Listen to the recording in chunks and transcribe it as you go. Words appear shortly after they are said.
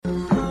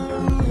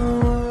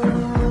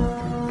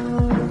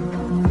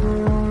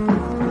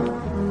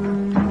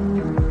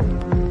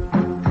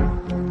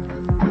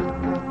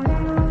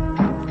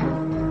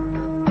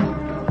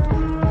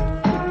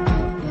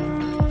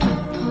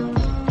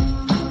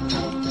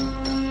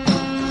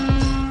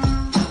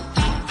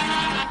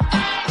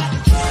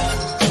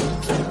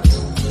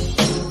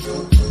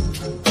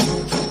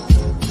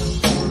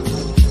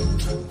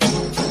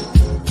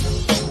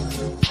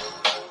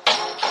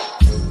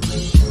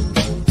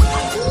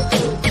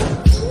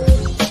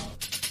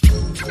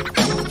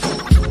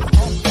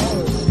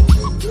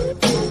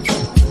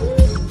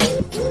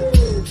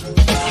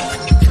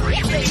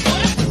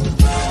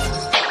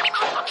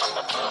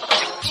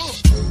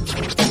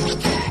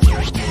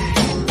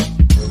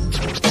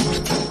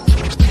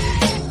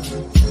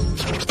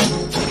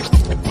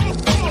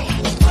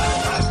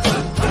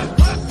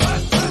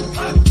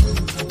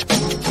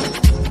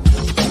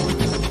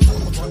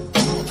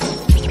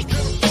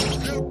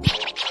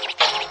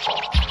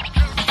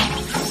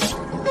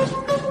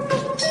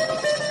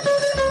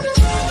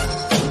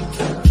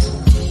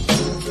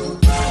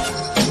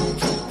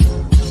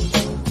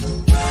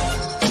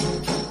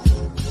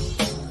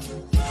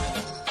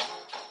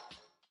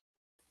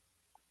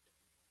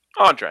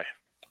Andre.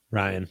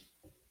 Ryan.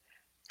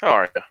 How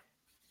are you?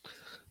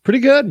 Pretty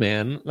good,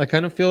 man. I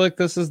kind of feel like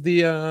this is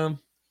the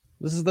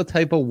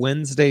type of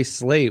Wednesday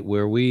slate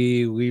where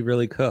we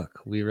really cook.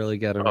 We really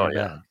get in our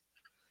bag.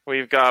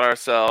 We've got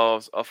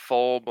ourselves a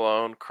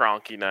full-blown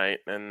Kroenke night,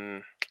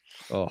 and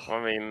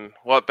I mean,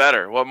 what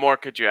better? What more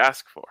could you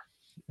ask for?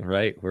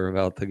 Right, we're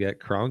about to get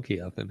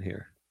Kroenke up in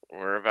here.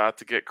 We're about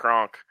to get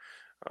Kronk.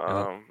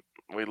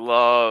 We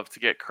love to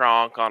get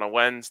Kronk on a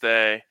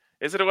Wednesday.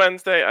 Is it a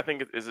Wednesday? I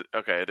think it is.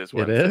 Okay, it is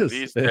Wednesday. It is.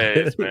 These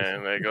days,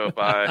 man, they go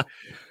by.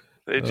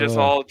 They just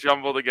all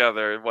jumble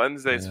together.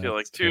 Wednesdays feel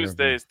like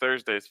Tuesdays. Terrible.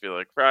 Thursdays feel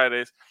like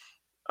Fridays.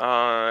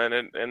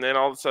 And then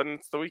all of a sudden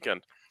it's the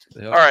weekend.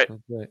 Yep, all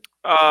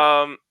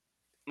right.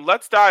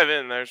 Let's dive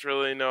in. There's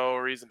really no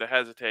reason to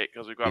hesitate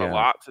because we've got a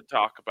lot to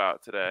talk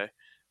about today.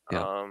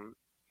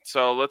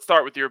 So let's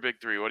start with your big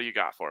three. What do you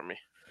got for me?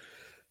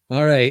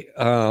 All right.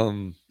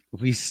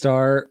 We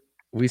start.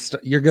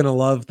 You're gonna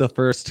love the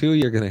first two.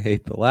 You're gonna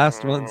hate the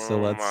last one. So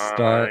let's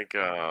start. Oh my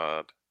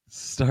God.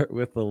 Start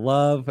with the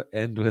love,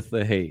 end with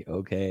the hate,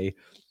 okay?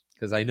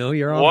 Because I know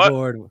you're on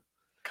board. What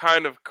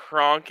kind of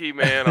Kroenke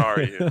man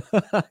are you?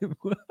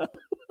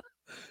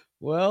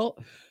 Well,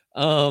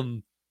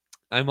 I'm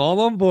all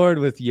on board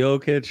with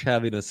Jokic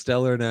having a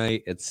stellar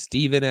night. It's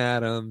Steven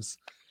Adams,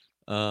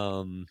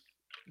 and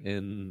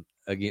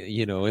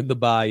again, in the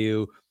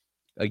Bayou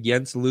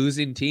against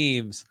losing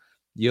teams.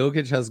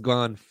 Jokic has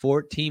gone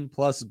 14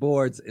 plus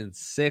boards in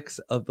 6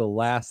 of the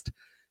last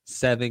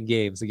 7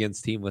 games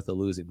against team with a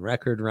losing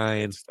record.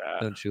 Ryan,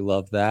 don't you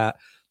love that?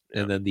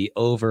 Yeah. And then the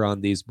over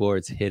on these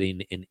boards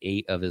hitting in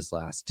 8 of his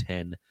last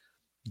 10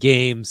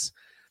 games.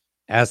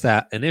 As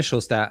that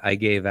initial stat I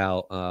gave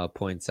out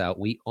points out,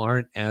 we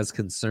aren't as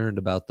concerned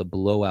about the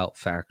blowout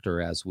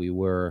factor as we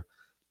were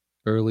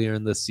earlier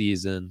in the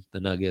season.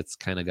 The Nuggets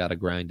kind of got to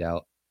grind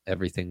out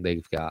everything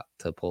they've got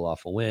to pull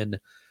off a win.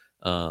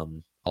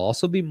 I'll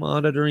also be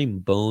monitoring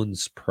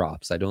Bones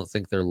props. I don't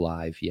think they're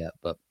live yet,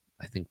 but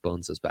I think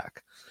Bones is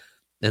back.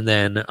 And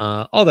then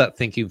all that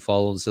thinking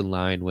follows in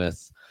line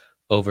with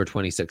over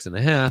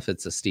 26.5.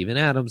 It's a Steven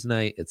Adams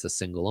night. It's a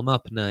single him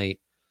up night.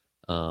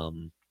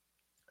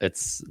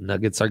 It's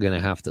Nuggets are going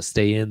to have to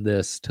stay in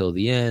this till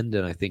the end,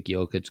 and I think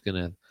Jokic's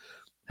going to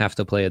have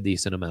to play a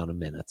decent amount of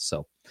minutes.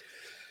 So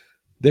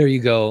there you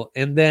go.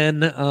 And then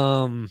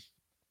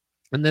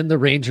the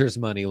Rangers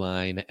money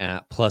line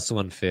at plus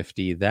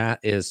 150. That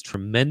is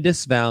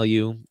tremendous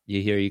value.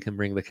 You can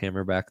bring the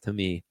camera back to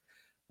me.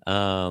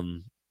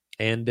 And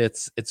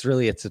it's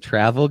a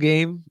travel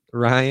game,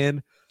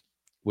 Ryan,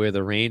 where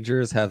the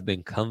Rangers have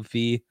been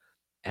comfy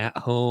at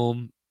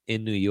home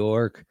in New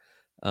York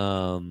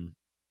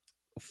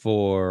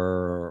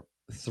for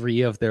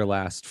 3 of their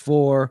last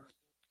 4.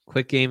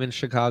 Quick game in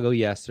Chicago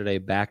yesterday,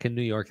 back in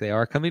New York. They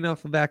are coming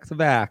off of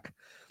back-to-back.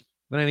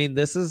 But I mean,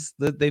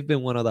 they've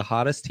been one of the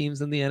hottest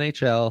teams in the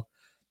NHL.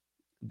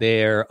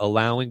 They're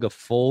allowing a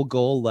full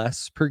goal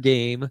less per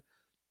game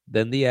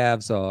than the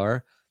Avs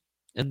are.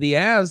 And the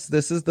Avs,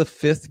 this is the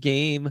 5th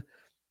game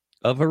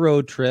of a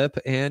road trip.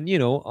 And,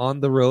 on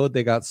the road,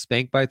 they got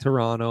spanked by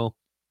Toronto,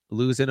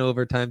 losing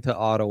overtime to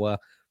Ottawa.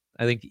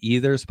 I think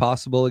either is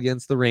possible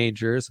against the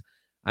Rangers.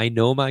 I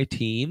know my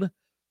team.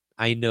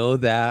 I know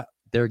that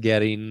they're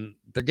getting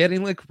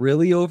like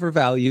really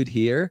overvalued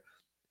here.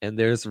 And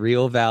there's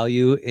real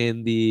value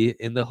in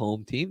the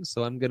home team.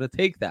 So I'm going to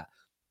take that.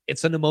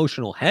 It's an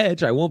emotional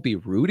hedge. I won't be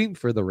rooting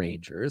for the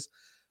Rangers.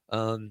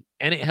 And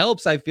it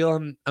helps. I feel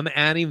I'm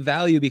adding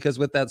value because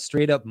with that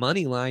straight up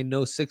money line,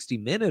 no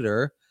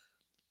 60-minuter,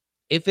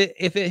 if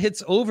it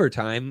hits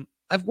overtime,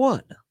 I've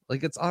won.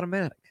 Like, it's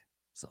automatic.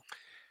 So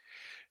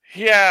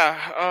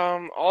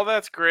yeah, all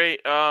that's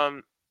great.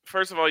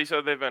 First of all, you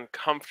said they've been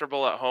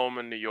comfortable at home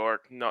in New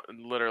York.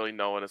 Literally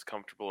no one is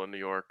comfortable in New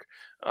York.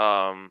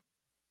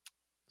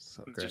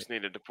 Just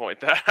needed to point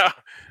that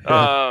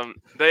out.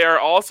 They are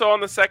also on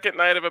the second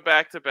night of a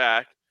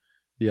back-to-back.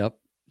 Yep.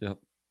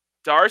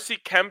 Darcy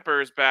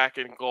Kemper's back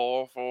in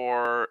goal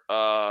for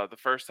the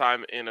first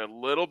time in a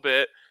little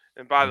bit.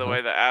 And by the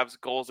way, the Avs'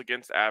 goals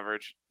against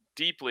average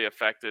deeply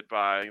affected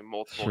by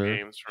multiple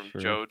games from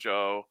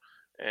JoJo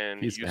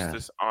and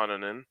Justus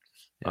Onanen.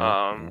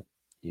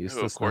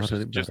 Who, of course,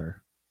 is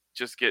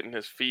just getting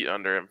his feet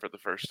under him for the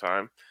first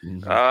time.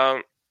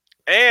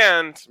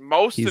 And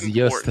most importantly,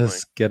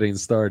 Justus getting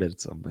started,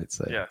 some might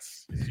say.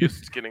 Yes,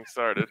 Justus getting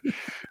started.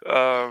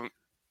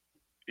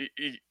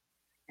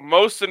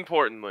 Most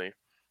importantly,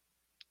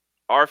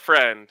 our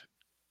friend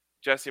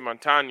Jesse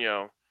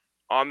Montano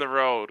on the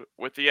road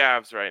with the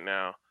Avs right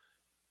now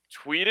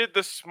tweeted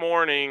this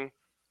morning,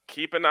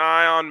 keep an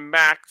eye on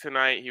Mac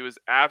tonight. He was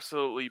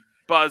absolutely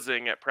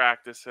buzzing at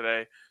practice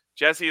today.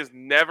 Jesse is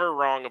never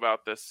wrong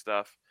about this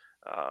stuff.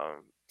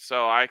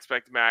 So I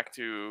expect Mac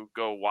to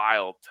go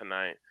wild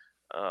tonight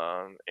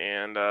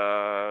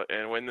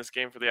and win this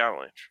game for the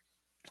Avalanche.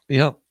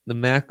 Yep, the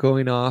Mac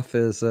going off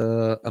is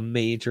a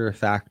major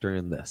factor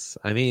in this.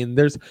 I mean,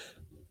 there's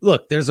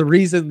a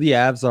reason the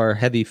Avs are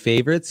heavy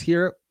favorites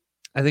here.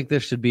 I think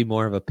this should be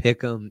more of a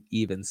pick 'em,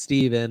 even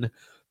Steven.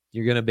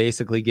 You're going to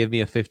basically give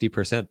me a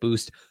 50%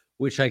 boost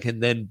which I can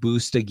then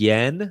boost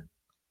again,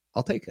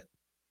 I'll take it.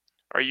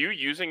 Are you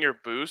using your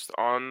boost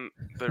on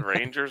the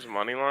Rangers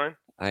money line?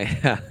 I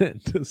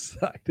haven't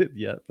decided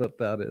yet, but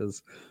that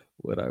is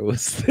what I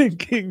was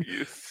thinking.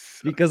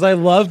 Because I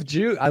love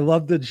juice. I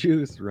love the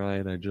juice,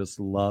 Ryan. I just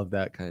love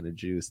that kind of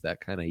juice. That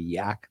kind of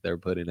yak they're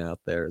putting out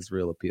there is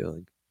real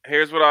appealing.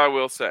 Here's what I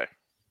will say.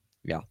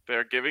 Yeah.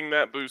 They're giving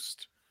that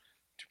boost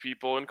to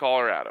people in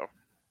Colorado.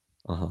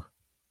 Uh-huh.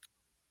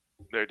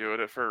 They're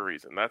doing it for a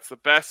reason. That is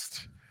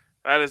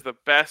the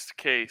best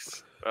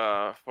case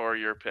for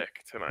your pick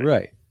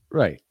tonight.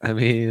 Right. I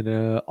mean,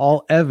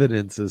 all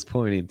evidence is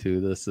pointing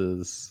to this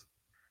is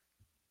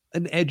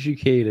an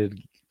educated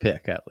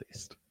pick, at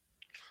least.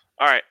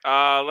 All right,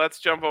 let's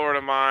jump over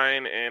to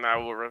mine, and I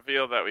will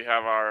reveal that we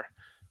have our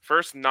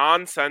first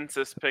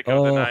non-census pick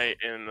of the night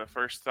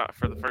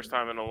for the first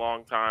time in a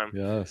long time.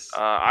 Yes.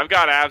 I've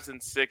got Avs in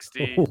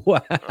 60.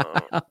 Wow.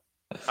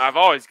 I've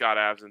always got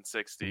Avs in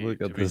 60.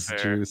 Look at this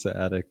juice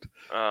addict.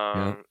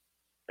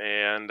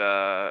 And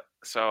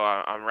so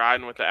I'm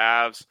riding with the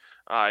Avs.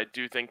 I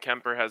do think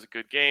Kemper has a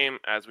good game.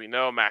 As we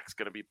know, Mac's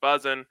going to be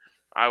buzzing.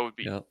 I would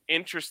be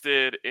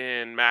interested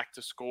in Mac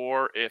to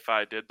score if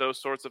I did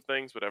those sorts of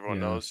things, but everyone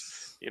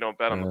knows you don't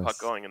bet on the puck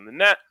going in the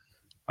net.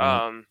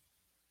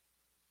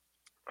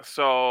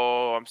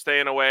 So I'm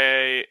staying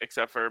away,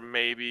 except for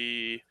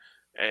maybe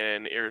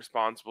an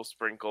irresponsible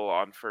sprinkle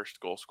on first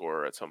goal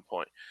scorer at some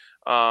point.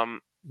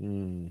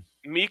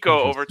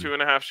 Mikko over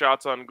 2.5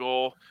 shots on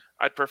goal.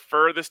 I'd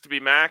prefer this to be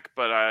Mac,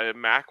 but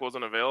Mac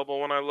wasn't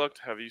available when I looked.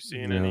 Have you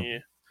seen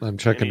any? I'm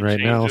checking right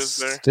now.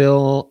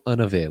 Still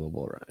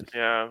unavailable, Ryan.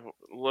 Yeah,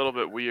 a little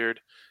bit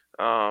weird.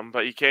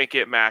 But you can't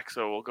get Mac,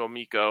 so we'll go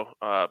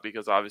Mikko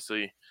because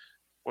obviously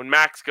when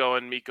Mac's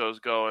going, Mikko's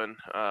going.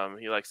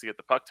 He likes to get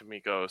the puck to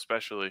Mikko,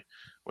 especially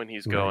when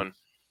he's going.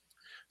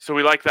 So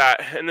we like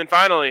that. And then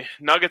finally,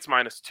 Nuggets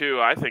 -2.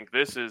 I think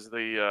this is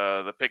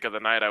the pick of the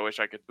night. I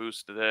wish I could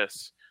boost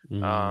this.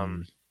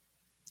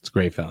 It's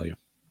great value.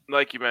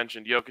 Like you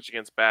mentioned, Jokic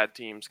against bad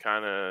teams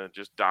kind of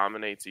just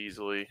dominates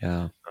easily.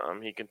 Yeah.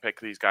 He can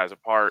pick these guys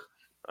apart.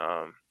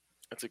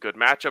 It's a good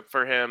matchup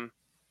for him.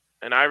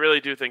 And I really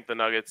do think the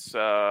Nuggets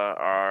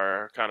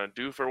are kind of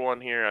due for one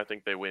here. I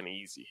think they win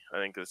easy. I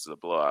think this is a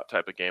blowout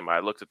type of game. I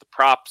looked at the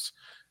props,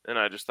 and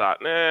I just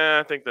thought,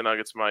 I think the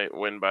Nuggets might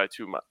win by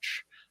too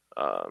much.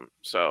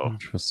 So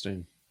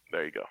interesting.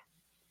 There you go.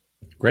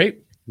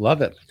 Great.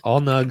 Love it.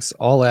 All Nugs,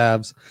 all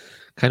Avs.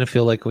 Kind of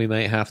feel like we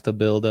might have to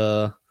build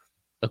a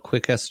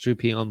quick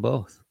SGP on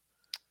both.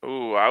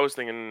 Ooh, I was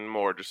thinking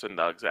more just a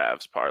Nugs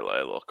Avs parlay,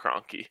 a little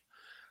cronky.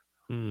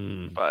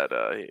 But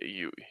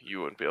you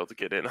wouldn't be able to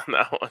get in on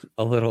that one.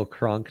 A little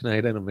cronk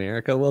night in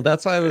America. Well,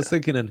 that's why I was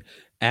thinking an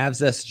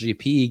Avs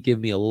SGP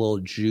give me a little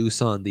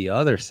juice on the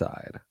other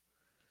side.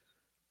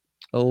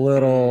 A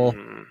little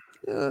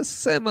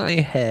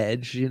semi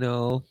hedge,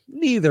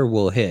 Neither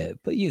will hit,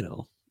 but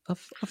a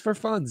for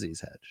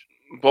funsies hedge.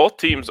 Both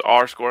teams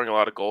are scoring a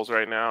lot of goals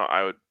right now.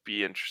 I would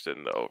be interested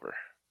in the over.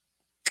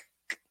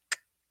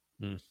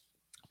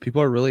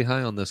 People are really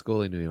high on this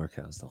goalie New York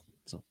has, though.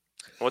 So,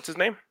 what's his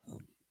name?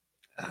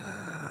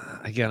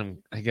 I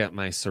got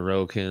my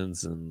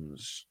Sorokins and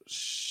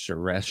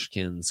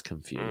Shereshkins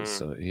confused.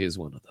 So he's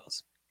one of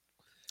those.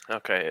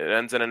 Okay, it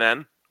ends in an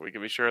N. We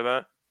can be sure of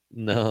that.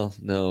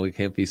 No, we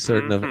can't be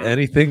certain of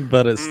anything,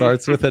 but it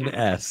starts with an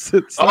S.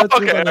 It starts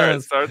with an S.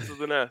 It starts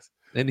with an S.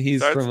 And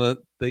he's from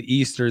the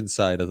eastern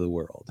side of the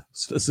world,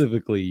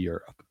 specifically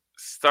Europe.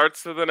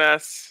 Starts with an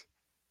S,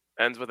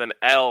 ends with an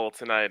L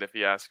tonight, if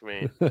you ask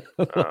me.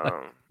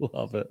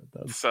 Love it.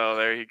 So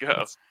there you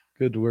go.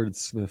 Good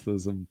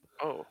wordsmithism.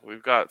 Oh,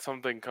 we've got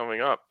something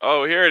coming up.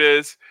 Oh, here it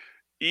is.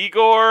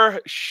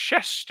 Igor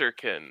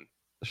Shesterkin.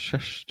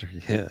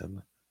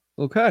 Shesterkin.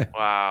 Okay.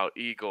 Wow,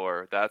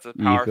 Igor. That's a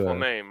powerful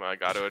name, I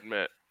got to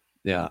admit.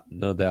 Yeah,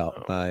 no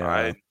doubt.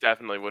 I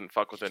definitely wouldn't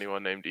fuck with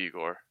anyone named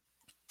Igor.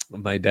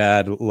 My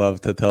dad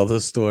loved to tell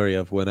the story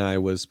of when I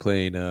was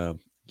playing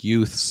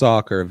youth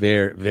soccer,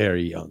 very,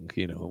 very young.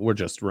 We're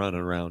just running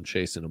around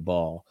chasing a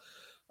ball.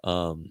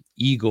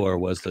 Igor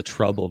was the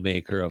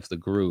troublemaker of the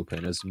group,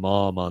 and his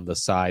mom on the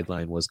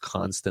sideline was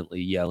constantly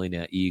yelling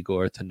at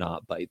Igor to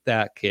not bite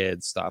that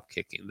kid, stop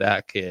kicking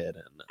that kid,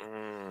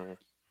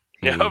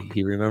 and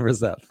he remembers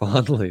that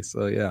fondly.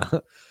 So yeah.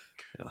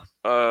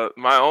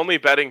 My only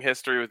betting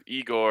history with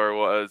Igor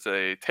was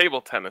a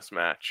table tennis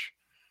match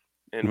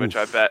in which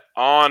I bet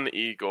on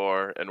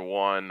Igor and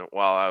won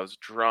while I was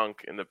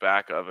drunk in the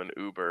back of an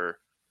Uber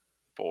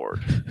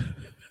board.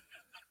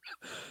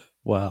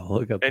 Wow,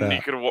 look at that. And you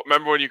could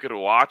remember when you could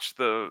watch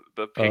the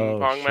ping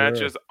pong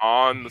matches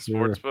on the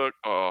sportsbook?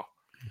 Oh,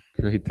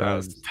 great that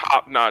was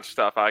top-notch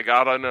stuff. I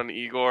got on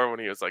Igor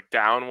when he was like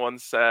down one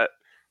set,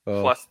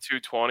 plus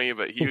 220,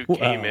 but he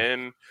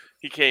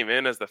came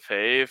in as the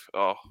fave.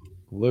 Oh,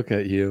 look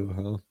at you,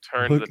 huh?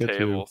 Turned the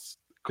tables.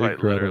 Quite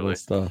incredible literally.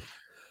 Stuff.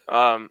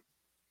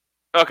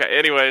 Okay,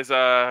 anyways,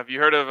 have you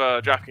heard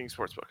of DraftKings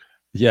Sportsbook?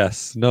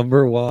 Yes,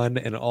 number one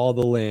in all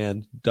the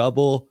land.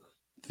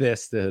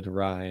 Double-fisted,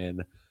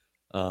 Ryan.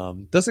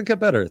 Doesn't get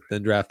better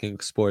than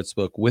DraftKings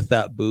Sportsbook with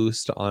that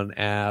boost on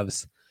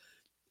Avs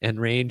and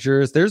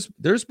Rangers.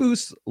 There's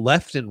boosts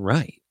left and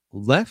right.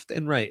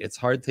 It's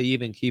hard to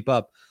even keep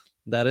up.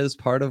 That is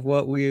part of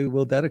what we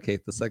will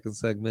dedicate the second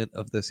segment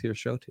of this here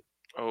show to.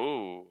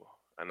 Oh,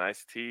 a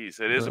nice tease.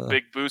 It is a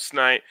big boost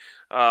night,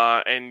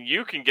 and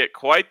you can get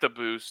quite the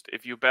boost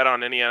if you bet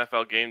on any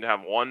NFL game to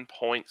have 1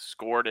 point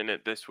scored in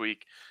it this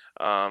week.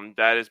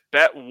 That is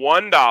bet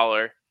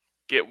 $1,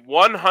 get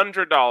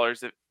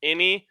 $100 if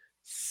any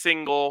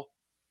single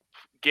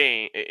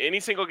game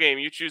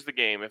you choose the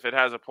game, if it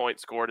has a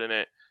point scored in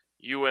it,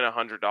 you win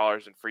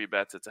 $100 in free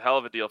bets. It's a hell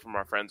of a deal from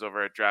our friends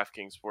over at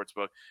DraftKings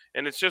Sportsbook,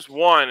 and it's just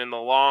one in the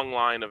long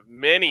line of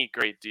many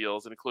great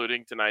deals,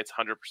 including tonight's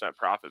 100%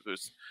 profit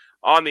boost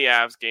on the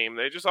Avs game.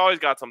 They just always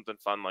got something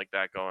fun like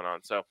that going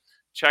on. So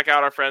check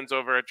out our friends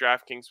over at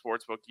DraftKings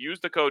Sportsbook. Use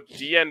the code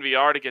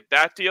DNVR to get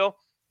that deal.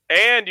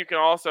 And you can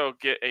also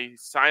get a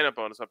sign-up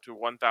bonus up to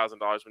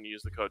 $1,000 when you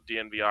use the code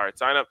DNVR at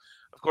sign-up.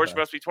 Of course, you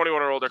must be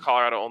 21 or older.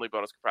 Colorado only.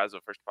 Bonus comprised of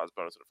a first deposit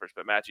bonus and a first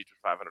bet match, each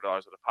with $500. A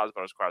deposit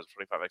bonus requires a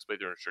 25x play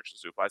through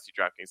restrictions to apply. See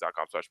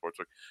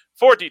DraftKings.com/sportsbook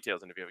for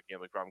details. And if you have a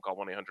gambling problem, call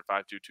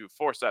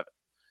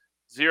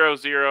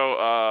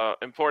 1-800-522-4700.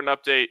 Important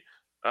update.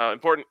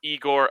 Important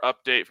Igor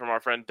update from our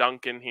friend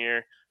Duncan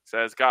here.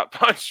 Says got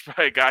punched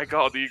by a guy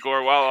called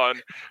Igor while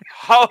on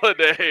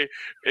holiday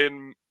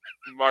in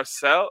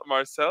Marseille.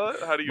 How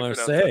do you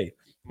pronounce it?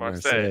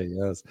 Marseille,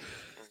 yes.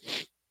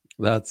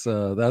 That's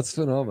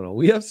phenomenal.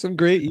 We have some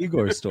great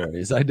Igor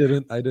stories. I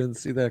didn't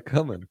see that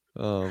coming.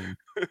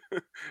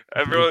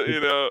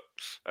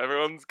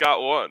 Everyone's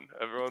got one.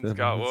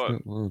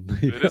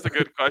 It is a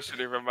good question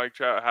here from Mike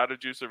Trout. How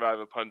did you survive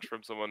a punch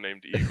from someone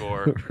named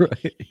Igor?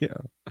 Right, yeah.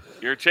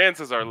 Your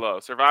chances are low.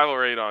 Survival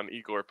rate on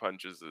Igor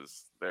punches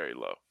is very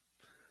low.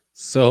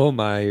 So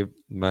my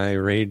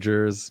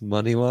Rangers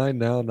money line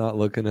now not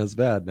looking as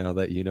bad now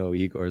that you know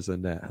Igor's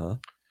in net, huh?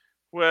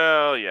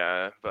 Well,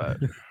 yeah, but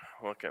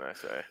what can I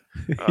say?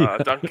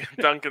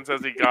 Duncan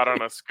says he got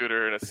on a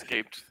scooter and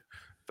escaped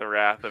the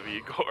wrath of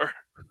Igor.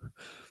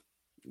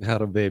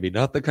 Had a baby,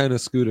 not the kind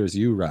of scooters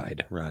you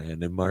ride,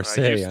 Ryan, in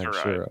Marseille. I'm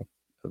sure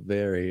a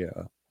very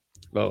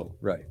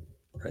right.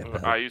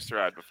 I used to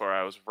ride before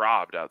I was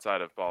robbed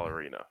outside of Ball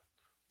Arena,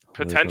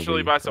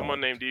 potentially by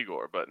someone named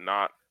Igor, but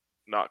not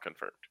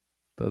confirmed.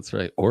 That's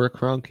right, or a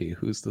Kroenke.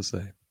 Who's to say?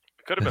 It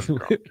could have been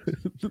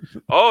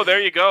Kroenke. Oh,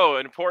 there you go.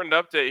 An important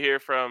update here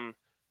from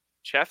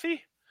Cheffy.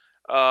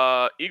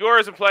 Igor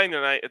isn't playing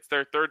tonight. It's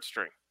their third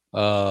string.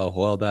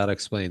 Well, that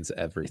explains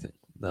everything.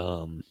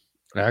 I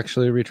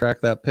actually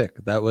retract that pick.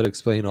 That would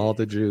explain all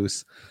the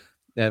juice,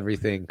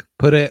 everything.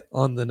 Put it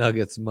on the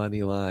Nuggets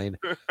money line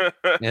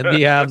and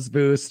the Avs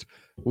boost.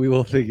 We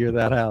will figure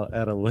that out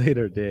at a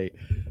later date.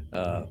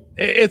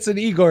 It's an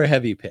Igor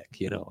heavy pick.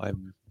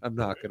 I'm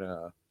not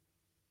gonna.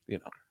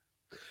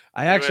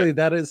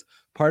 That is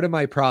part of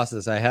my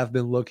process. I have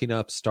been looking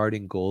up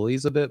starting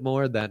goalies a bit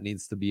more. That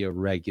needs to be a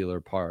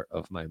regular part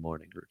of my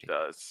morning routine.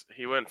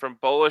 He went from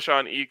bullish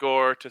on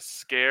Igor to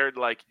scared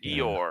like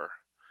Eeyore.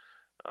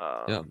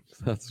 Yeah,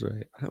 that's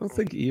right. I don't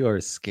think Eeyore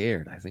is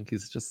scared. I think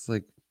he's just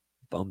like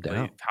bummed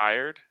out,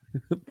 tired.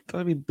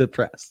 I mean,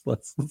 depressed.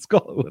 Let's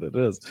call it what it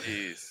is.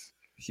 Jeez.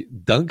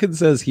 Duncan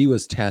says he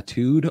was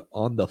tattooed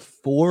on the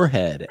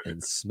forehead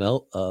and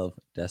smelt of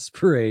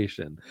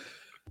desperation.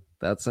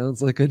 That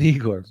sounds like an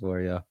Igor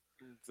for you.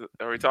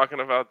 Are we talking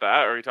about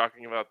that? Or are we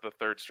talking about the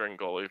third string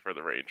goalie for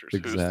the Rangers?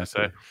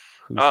 Exactly.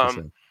 Who's to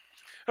say?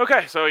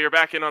 Okay, so you're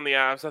back in on the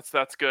Avs.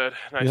 That's good.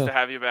 Nice to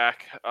have you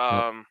back.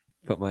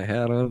 Put my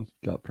hat on.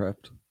 Got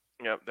prepped.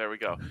 Yep, there we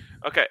go.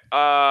 Okay,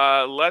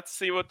 let's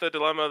see what the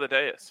dilemma of the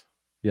day is.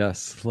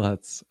 Yes,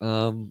 let's.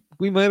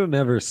 We might have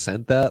never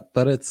sent that,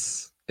 but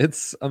it's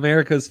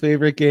America's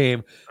favorite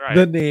game. Right.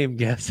 The name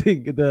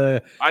guessing. Guess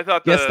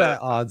that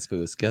odds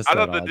boost. I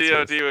thought the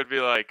DOD would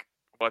be like,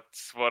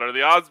 what are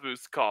the odds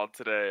boosts called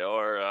today?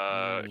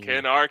 Or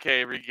can RK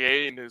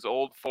regain his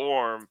old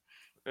form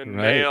and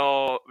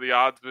nail the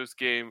odds boost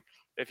game?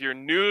 If you're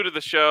new to the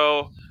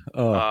show,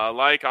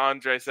 like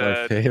Andre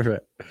said,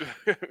 favorite.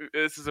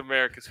 This is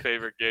America's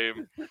favorite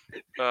game.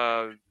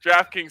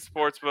 DraftKings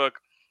Sportsbook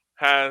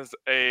has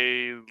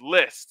a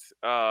list,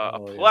 a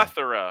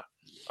plethora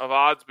of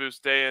odds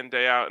boosts day in,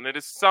 day out. And it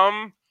is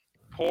some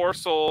poor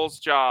soul's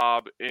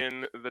job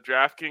in the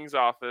DraftKings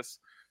office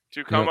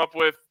to come up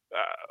with,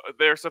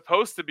 they're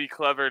supposed to be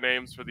clever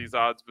names for these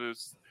odds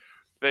boosts.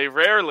 They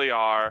rarely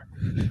are.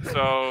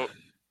 So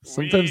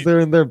sometimes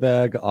they're in their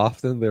bag.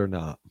 Often they're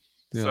not.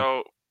 Yeah.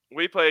 So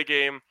we play a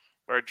game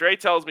where Dre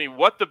tells me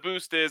what the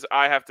boost is.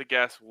 I have to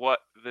guess what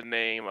the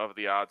name of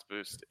the odds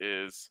boost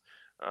is.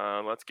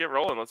 Let's get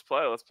rolling. Let's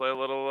play. Let's play a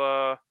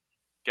little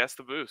guess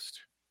the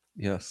boost.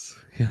 Yes,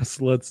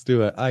 let's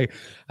do it. I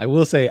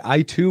will say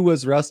I too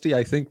was rusty.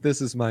 I think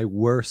this is my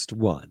worst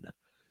one.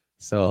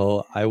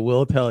 So I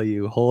will tell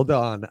you, hold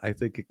on. I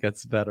think it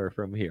gets better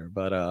from here.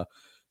 But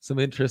some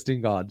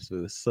interesting odds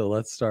boosts. So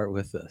let's start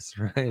with this.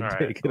 Ryan,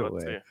 take it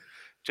away. See.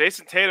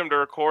 Jason Tatum to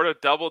record a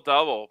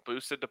double-double,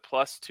 boosted to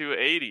plus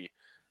 280.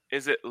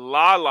 Is it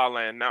La La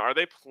Land? Now, are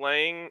they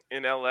playing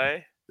in LA?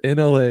 In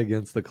LA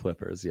against the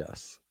Clippers,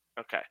 yes.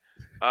 Okay.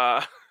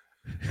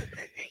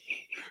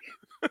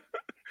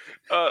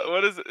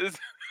 What is it? Is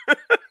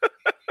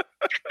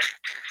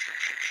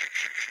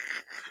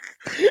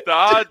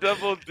Da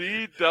Double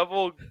D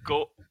Double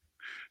Gold?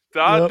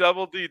 Da Yep.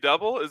 Double D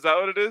Double? Is that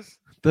what it is?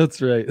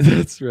 That's right.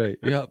 That's right.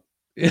 Yep.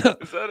 Yeah.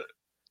 Is that it?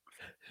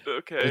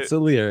 Okay. It's a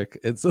lyric.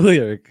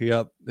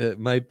 Yep. It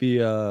might be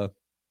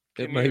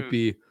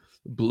be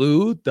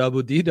blue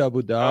double D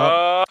double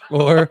da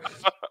or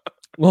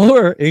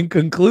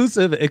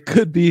inconclusive. It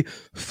could be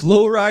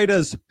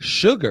Florida's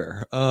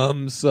sugar.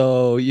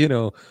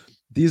 So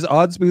these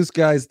odds boost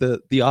guys,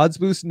 the odds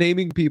boost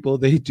naming people,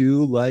 they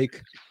do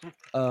like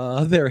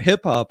their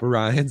hip hop,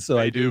 Ryan. So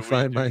I do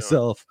find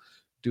myself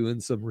doing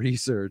some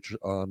research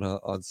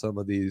on some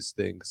of these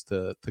things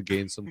to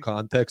gain some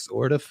context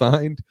or to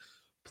find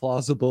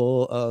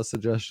plausible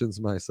suggestions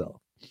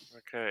myself.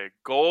 Okay,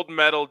 gold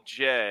medal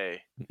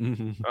J.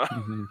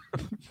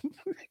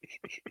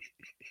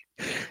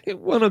 It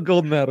won a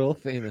gold medal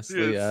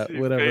famously at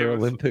whatever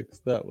Olympics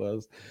that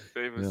was.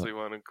 Famously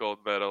won a gold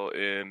medal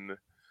in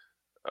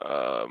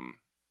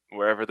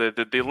wherever they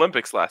did the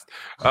Olympics last.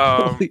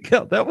 Holy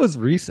cow, that was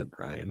recent,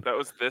 Ryan. That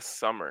was this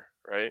summer,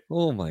 right?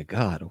 Oh my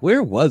God,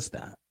 where was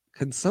that?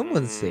 Can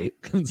someone save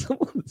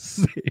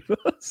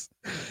us?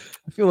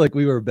 I feel like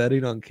we were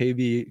betting on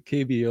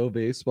KBO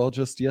baseball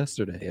just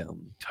yesterday.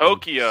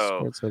 Tokyo.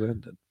 Sports had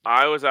ended.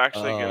 I was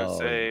actually gonna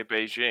say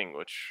Beijing,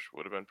 which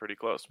would have been pretty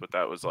close, but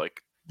that was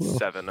like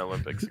 7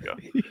 Olympics ago.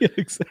 Yeah,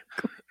 exactly.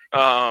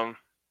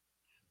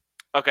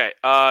 Okay.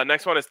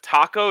 Next one is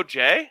Taco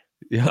J.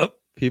 Yep.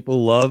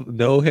 People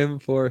know him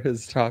for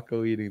his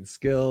taco eating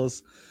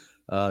skills.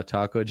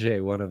 Taco J,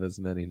 one of his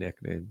many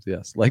nicknames.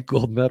 Yes, like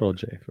Gold Medal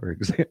J, for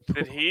example.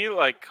 Did he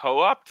like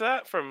co-opt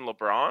that from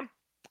LeBron?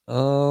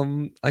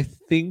 I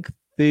think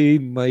they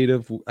might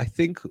have. I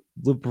think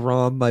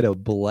LeBron might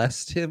have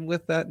blessed him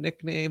with that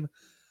nickname.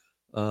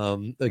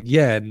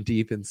 Again,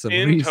 deep in some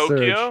research.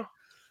 Tokyo?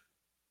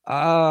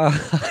 I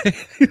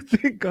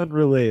think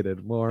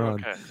unrelated. More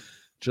on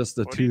just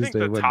a Tuesday. What do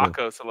you think the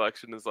taco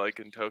selection is like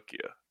in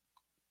Tokyo?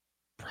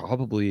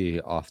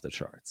 Probably off the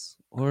charts,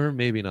 or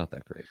maybe not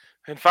that great.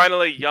 And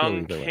finally,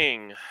 Young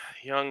King.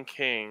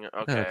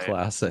 Okay,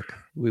 classic.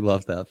 We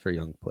love that for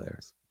young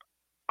players.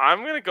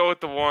 I'm gonna go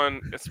with the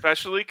one,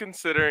 especially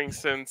considering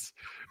since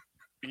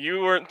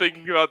you weren't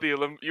thinking about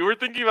the you were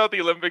thinking about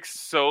the Olympics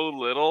so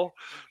little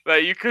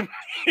that you couldn't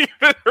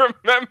even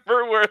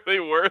remember where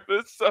they were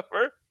this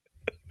summer.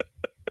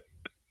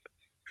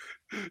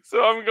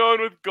 So I'm going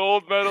with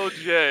gold medal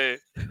J.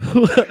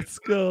 Let's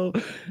go.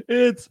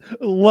 It's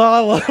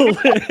La La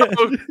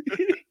Land.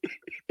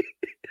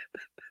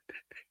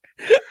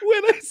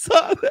 When I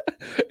saw that,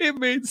 it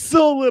made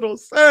so little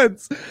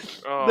sense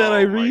that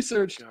I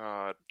researched.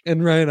 God.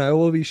 And Ryan, I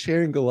will be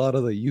sharing a lot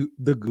of the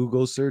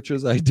Google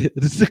searches I did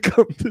to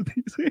come to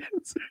these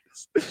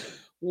answers.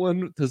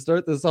 One, to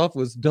start this off,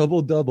 was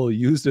double double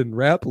used in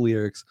rap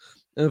lyrics.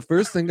 And the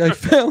first thing I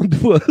found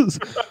was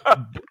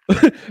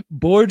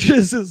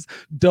Borges'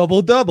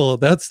 double double.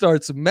 That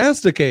starts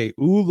masticate.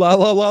 Ooh la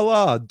la la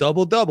la.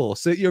 Double double.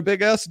 Sit your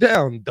big ass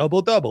down.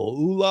 Double double.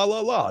 Ooh la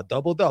la la.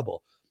 Double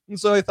double. And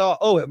so I thought,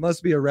 it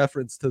must be a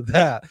reference to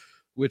that,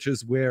 which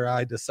is where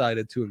I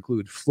decided to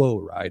include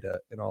Flo Rida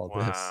in all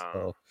of this.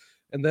 So,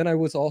 and then I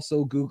was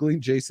also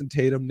Googling Jason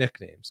Tatum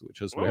nicknames,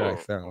 which is where I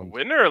found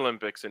Winter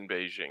Olympics in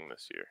Beijing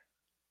this year.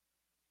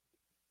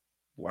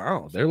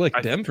 Wow, they're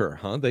like Denver,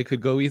 huh? They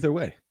could go either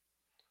way.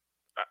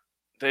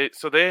 They're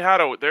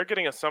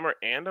getting a summer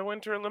and a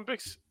Winter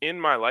Olympics in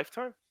my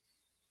lifetime.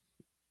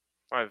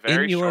 My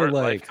very short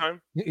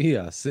lifetime.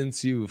 Yeah,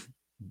 since you've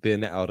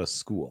been out of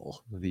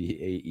school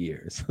the 8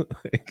 years,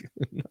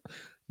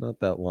 not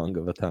that long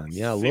of a time.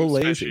 Yeah, a little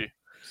lazy.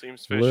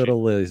 Seems fishy.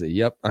 Little lazy.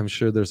 Yep, I'm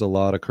sure there's a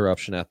lot of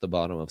corruption at the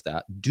bottom of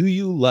that. Do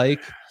you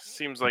like?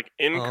 Seems like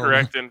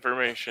incorrect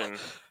information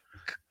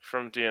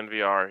from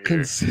DNVR here.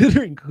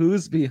 Considering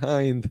who's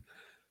behind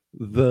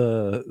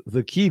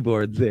the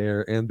keyboard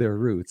there and their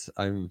roots,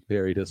 I'm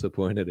very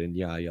disappointed in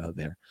Yaya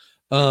there.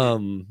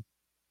 Oh,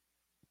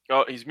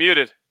 he's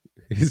muted.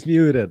 He's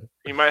muted.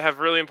 He might have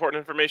really important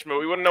information, but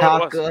we wouldn't know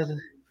what it was.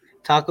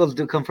 Tacos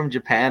do come from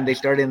Japan. They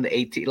started in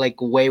the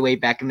way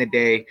back in the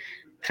day.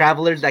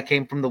 Travelers that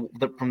came from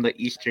the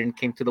eastern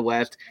came to the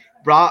west,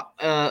 brought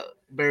a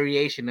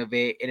variation of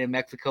it, and in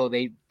Mexico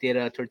they did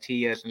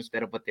tortillas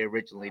instead of what they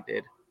originally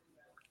did.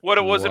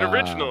 What was it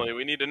originally?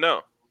 We need to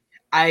know.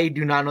 I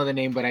do not know the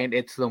name, but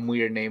it's some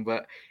weird name.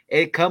 But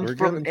it comes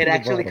from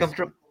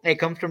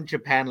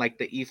Japan, like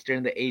the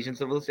Eastern, the Asian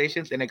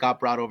civilizations, and it got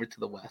brought over to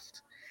the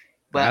West.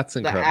 But that's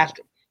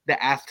incredible.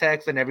 The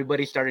Aztecs and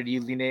everybody started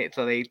using it,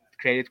 so they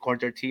created corn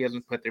tortillas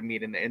and put their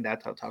meat in there, and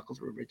that's how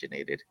tacos were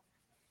originated.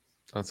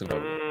 That's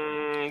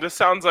incredible. This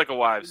sounds like a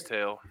wives'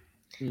 tale.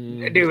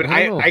 Dude,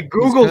 I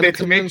Googled it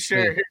to make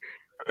sure.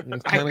 I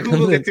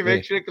Googled it to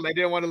make sure because I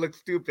didn't want to look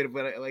stupid,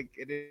 but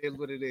it is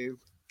what it is.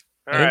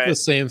 All I think the right.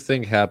 same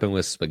thing happened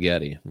with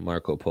spaghetti.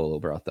 Marco Polo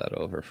brought that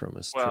over from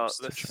his Well, trips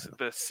to China.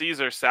 the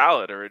Caesar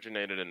salad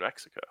originated in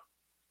Mexico.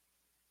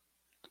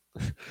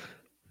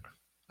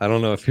 I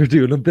don't know if you're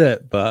doing a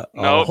bit, but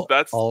Nope,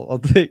 I'll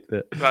take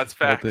it. that's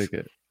I'll fact. take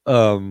it.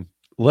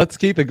 Let's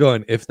keep it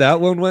going. If that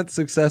one went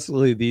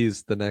successfully,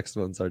 the next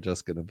ones are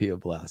just going to be a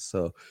blast.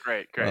 So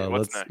Great.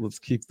 What's next? let's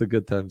keep the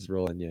good times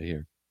rolling. Yeah,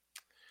 here.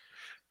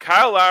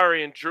 Kyle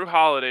Lowry and Drew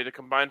Holiday to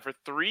combine for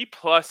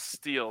 3+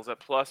 steals at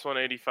plus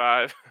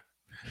 185.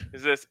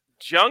 Is this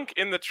junk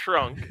in the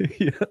trunk?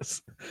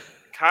 Yes.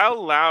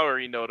 Kyle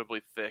Lowry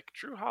notably thick.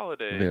 Drew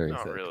Holiday, Very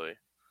not thick. really.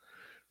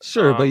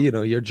 Sure, but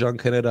you're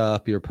junking it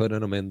up. You're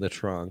putting them in the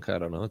trunk. I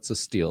don't know. It's a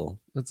steal.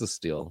 It's a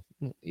steal.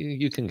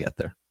 You can get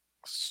there.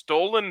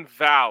 Stolen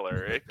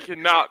valor. It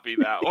cannot be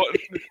that one.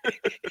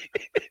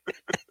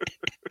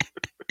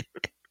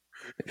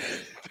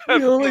 Definitely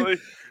the only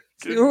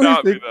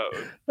cannot be thing that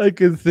one. I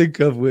can think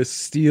of with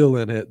steel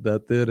in it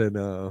that didn't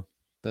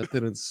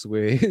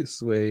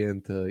sway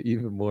into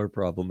even more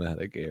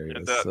problematic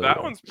areas.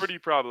 That one's pretty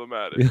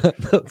problematic. Yeah,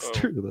 that's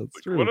true.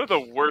 That's true. One of the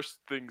worst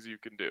things you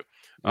can do.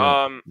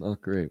 Yeah,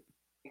 not great.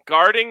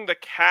 Guarding the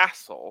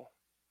castle.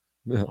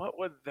 Yeah. What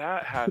would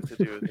that have to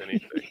do with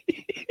anything?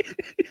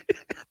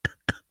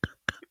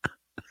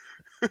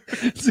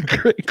 It's a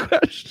great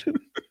question.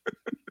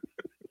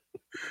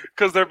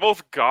 Because they're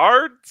both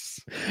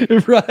guards?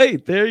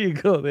 Right, there you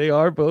go. They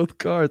are both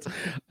guards.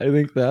 I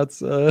think that's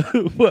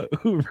who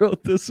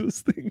wrote this was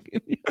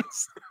thinking.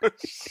 Yes.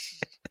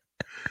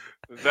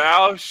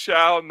 Thou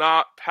shall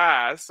not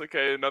pass.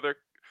 Okay, another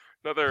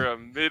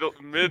mid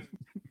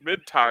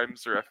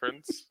times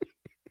reference.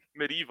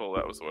 Medieval,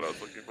 that was what I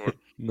was looking for.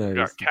 Nice. We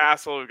got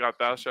castle, we got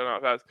thou shalt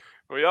not pass.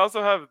 We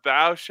also have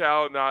thou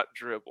shalt not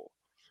dribble.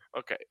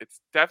 Okay,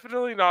 it's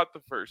definitely not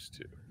the first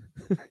two.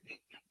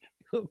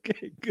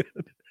 Okay,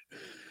 good.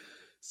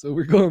 So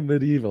we're going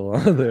medieval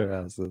on there,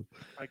 Acid.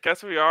 I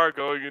guess we are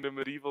going into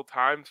medieval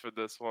times for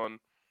this one.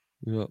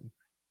 Yep.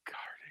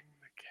 Guarding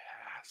the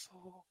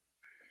castle.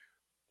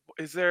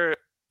 Is there?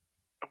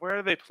 Where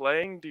are they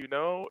playing? Do you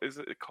know? Is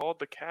it called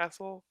the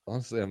castle?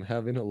 Honestly, I'm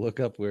having to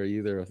look up where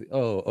either of the.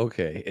 Oh,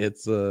 okay.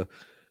 It's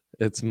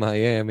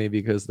Miami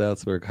because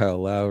that's where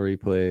Kyle Lowry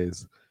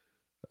plays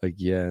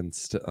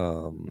against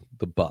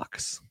the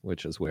Bucks,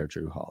 which is where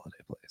Drew Holiday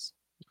plays.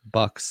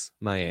 Bucks,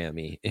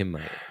 Miami, in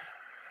Miami.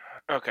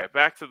 Okay,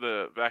 back to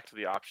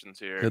the options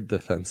here. Good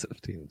defensive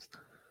teams.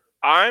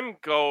 I'm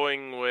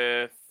going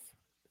with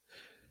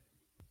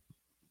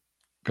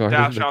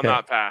thou shalt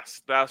not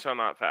pass. Thou shalt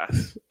not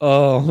pass.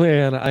 Oh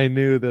man, I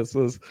knew this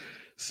was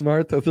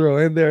smart to throw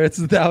in there. It's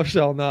thou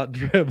shalt not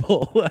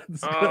dribble.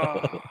 Let's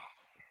go.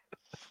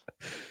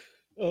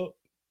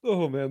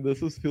 Oh man,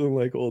 this is feeling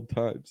like old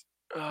times.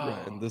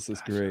 Ryan, this is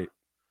great.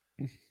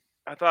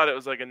 I thought it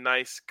was like a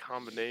nice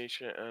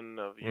combination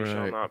of you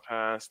shall not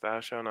pass, thou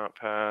shalt not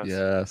pass.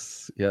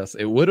 Yes.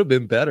 It would have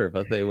been better,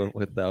 but they went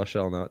with thou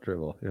shall not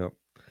dribble. Yep.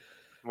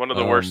 One of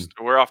the worst.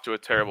 We're off to a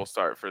terrible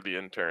start for the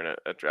intern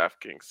at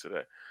DraftKings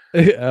today.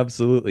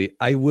 Absolutely.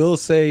 I will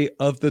say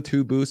of the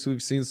two boosts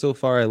we've seen so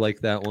far, I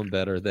like that one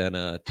better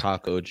than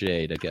Taco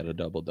J to get a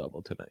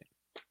double-double tonight.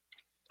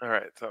 All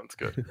right, sounds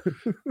good.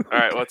 All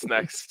right, what's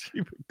next?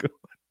 Keep it going.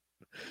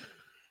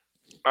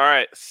 All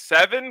right,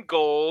 7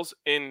 goals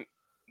in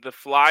the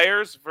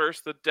Flyers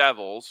versus the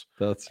Devils.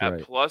 That's at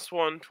right. plus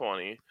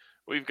 120.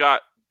 We've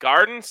got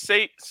Garden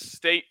State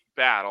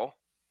battle.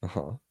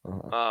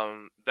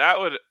 That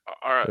would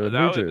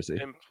New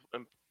Jersey.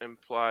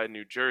 Imply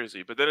New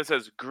Jersey, but then it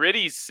says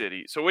Gritty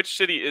City. So which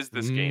city is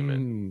this game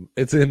in?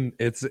 It's in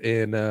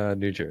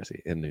New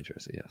Jersey. In New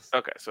Jersey, yes.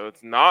 Okay, so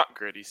it's not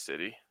Gritty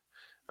City.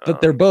 But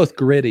they're both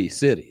gritty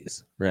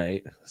cities,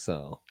 right?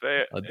 So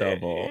a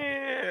double.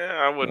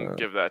 I wouldn't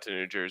give that to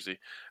New Jersey.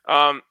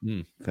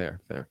 Fair.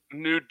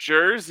 New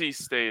Jersey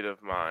state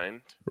of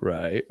mind.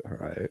 Right.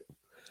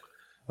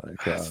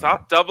 Like,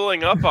 stop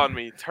doubling up on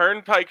me.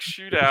 Turnpike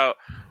shootout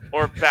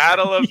or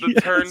Battle of the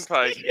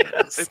Turnpike.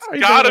 Yes, it's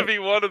got to be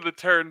one of the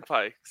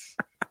turnpikes.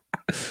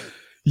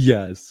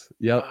 Yes.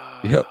 Yep.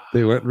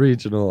 They went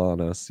regional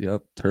on us.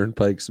 Yep.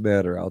 Turnpikes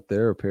matter out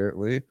there,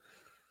 apparently.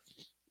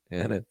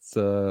 And it's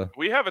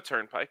we have a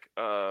turnpike.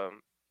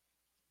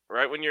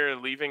 Right when you're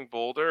leaving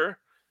Boulder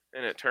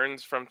and it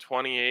turns from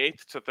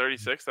 28th to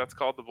 36, that's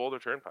called the Boulder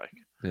Turnpike.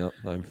 Yep,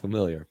 I'm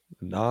familiar.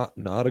 Not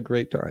a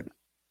great time.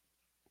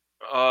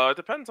 It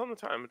depends on the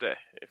time of day.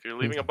 If you're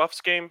leaving a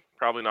Buffs game,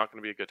 probably not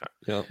going to be a good time.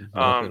 Yep,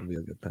 not going to be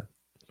a good time.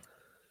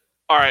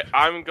 All right,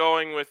 I'm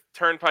going with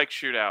Turnpike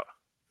shootout.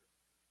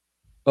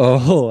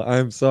 Oh,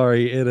 I'm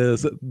sorry. It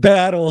is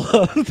Battle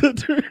of the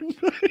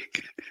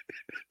Turnpike.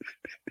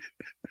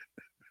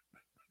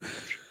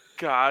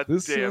 God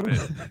damn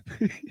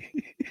it.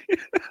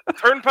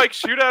 Turnpike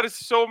shootout is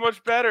so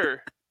much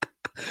better.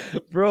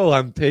 Bro,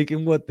 I'm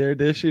taking what they're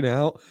dishing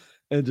out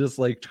and just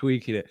like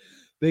tweaking it.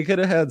 They could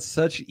have had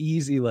such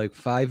easy like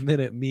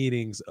 5-minute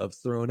meetings of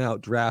throwing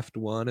out draft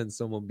one and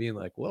someone being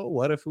like, well,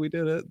 what if we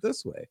did it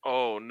this way?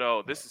 Oh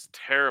no, this is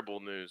terrible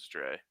news,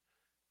 Dre.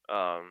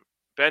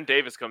 Ben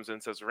Davis comes in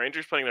and says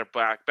Rangers playing their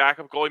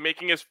backup goalie,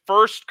 making his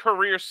first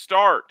career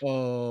start.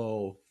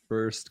 Oh,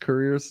 first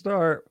career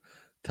start.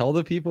 Tell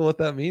the people what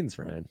that means,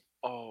 Ryan.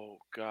 Oh,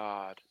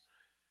 God.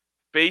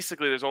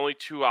 Basically, there's only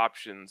two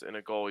options in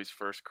a goalie's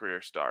first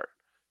career start.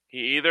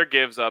 He either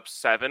gives up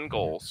 7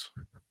 goals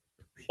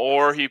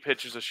or he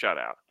pitches a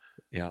shutout.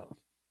 Yeah.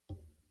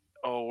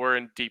 Oh, we're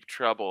in deep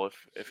trouble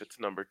if it's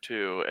number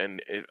 2,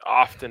 and it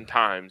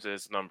oftentimes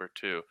is number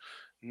 2.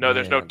 No,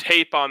 there's no Man.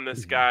 tape on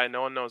this guy.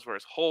 No one knows where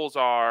his holes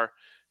are,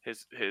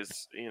 his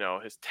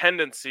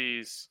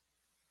tendencies.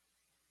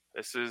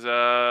 This is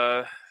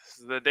the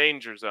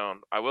danger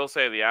zone. I will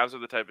say the Avs are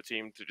the type of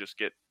team to just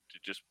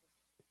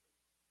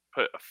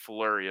put a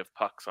flurry of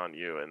pucks on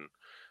you, and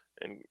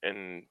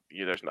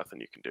there's nothing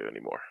you can do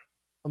anymore.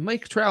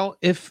 Mike Trout,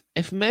 if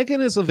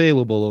Megan is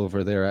available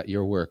over there at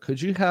your work,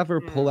 could you have her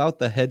pull out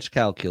the hedge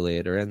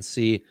calculator and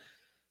see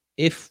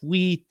if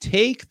we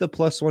take the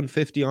plus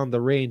 150 on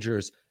the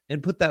Rangers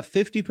and put that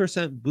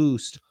 50%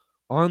 boost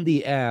on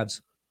the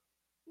Avs?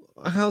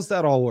 How's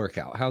that all work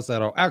out? How's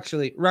that all?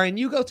 Actually, Ryan,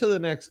 you go to the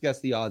next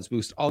guess the odds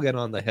boost. I'll get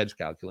on the hedge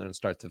calculator and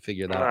start to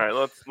figure that out. All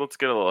right, let's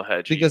get a little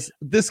hedgy. Because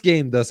this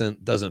game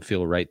doesn't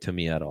feel right to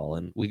me at all,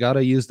 and we got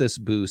to use this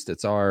boost.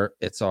 It's our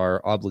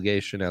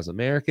obligation as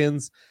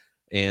Americans,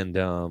 and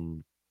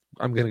I'm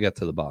gonna get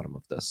to the bottom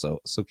of this. So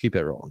keep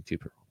it rolling.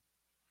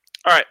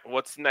 All right,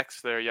 what's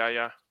next there,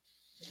 Yeah.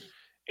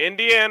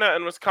 Indiana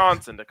and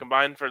Wisconsin to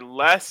combine for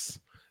less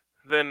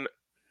than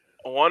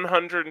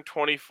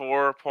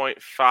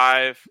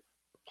 124.5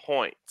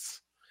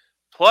 points,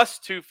 plus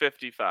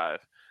 255.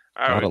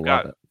 All right, we've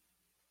got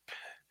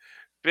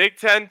Big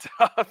Ten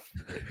tough,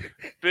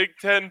 Big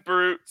Ten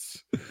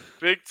brutes,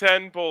 Big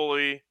Ten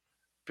bully,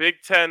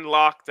 Big Ten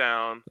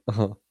lockdown,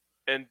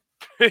 and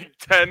Big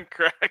Ten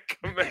crack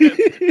command.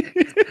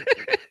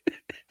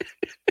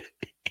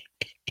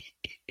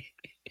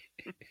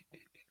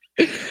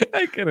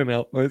 I couldn't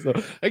help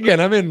myself. Again,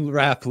 I'm in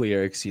rap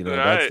lyrics, That's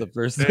right. The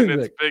first then thing.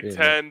 It's Big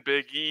Ten,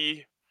 Big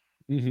E.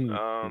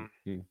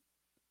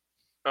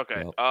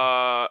 Okay.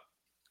 Well,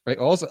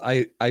 also,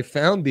 I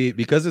found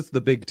because it's the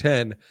Big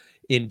Ten,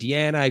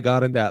 Indiana, I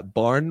got in that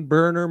barn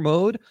burner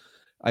mode.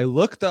 I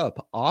looked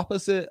up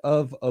opposite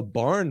of a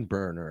barn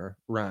burner,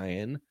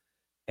 Ryan,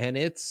 and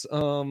it's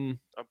a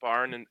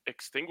barn and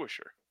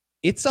extinguisher.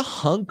 It's a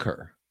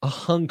hunker. A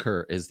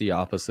hunker is the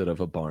opposite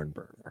of a barn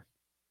burner.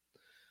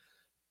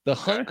 The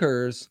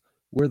hunkers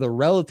were the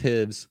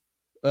relatively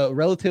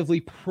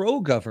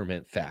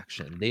pro-government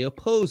faction. They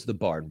opposed the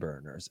barn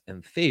burners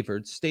and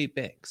favored state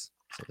banks.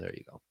 So there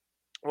you go.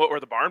 What were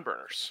the barn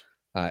burners?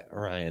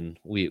 Ryan,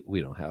 we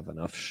don't have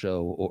enough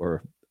show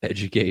or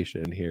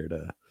education here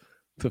to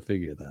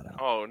figure that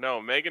out. Oh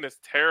no, Megan is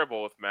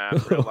terrible with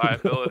math.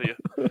 Reliability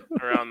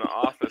around the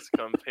office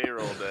come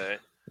payroll day.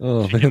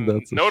 Oh man,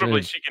 that's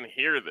notably shame. She can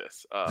hear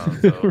this.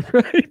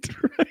 Right.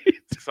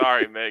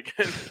 Sorry,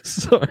 Megan.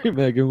 Sorry,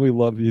 Megan. We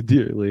love you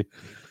dearly.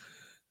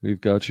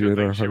 We've got you in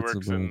our hearts and minds. She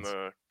works in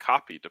the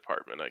copy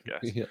department, I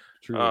guess. Yeah,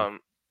 true.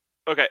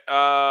 Okay.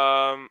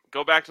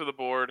 Go back to the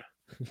board.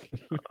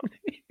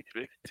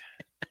 Big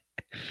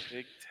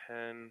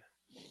Ten.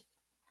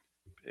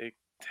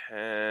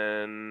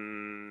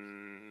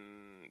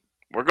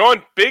 We're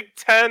going Big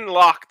Ten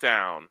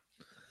lockdown.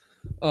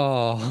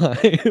 Oh,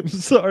 I am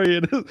sorry.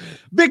 It is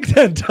Big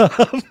Ten tough.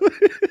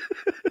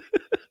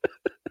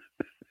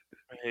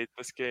 I hate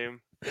this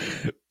game.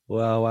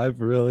 Wow,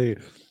 I've really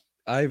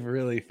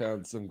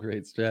found some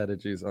great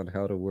strategies on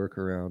how to work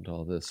around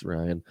all this,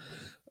 Ryan.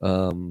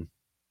 Do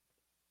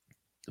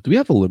we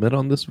have a limit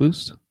on this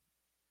boost?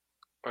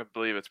 I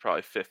believe it's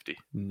probably 50.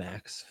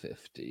 Max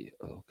 50.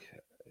 Okay.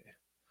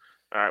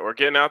 All right, we're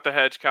getting out the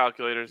hedge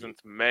calculators since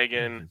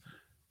Megan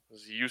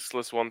was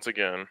useless once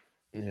again.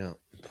 Yeah,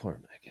 poor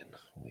Megan.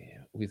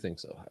 We think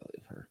so highly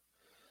of her.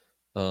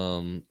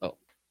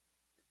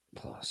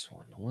 Plus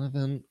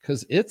 111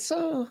 because it's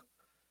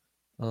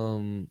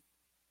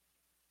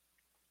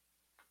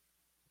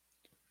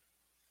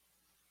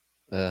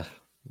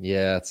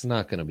yeah, it's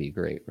not going to be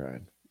great,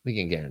 Ryan. We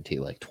can guarantee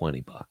like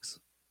 $20.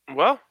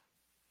 Well,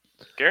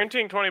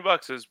 guaranteeing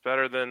 $20 is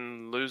better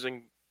than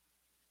losing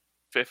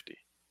 50.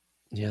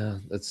 Yeah,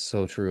 that's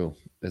so true.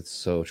 It's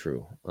so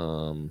true.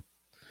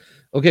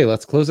 Okay,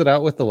 let's close it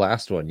out with the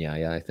last one.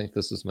 Yeah, I think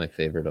this is my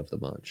favorite of the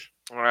bunch.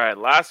 All right,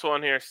 last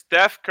one here.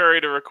 Steph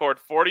Curry to record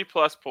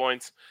 40-plus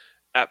points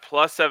at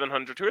plus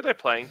 700. Who are they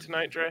playing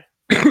tonight, Dre?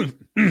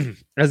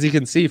 As you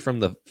can see from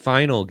the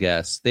final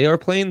guess, they are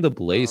playing the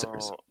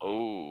Blazers.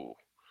 Oh.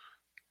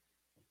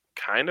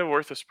 Kind of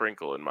worth a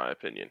sprinkle, in my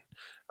opinion.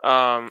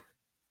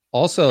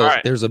 Also,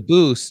 there's a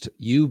boost.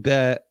 You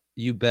bet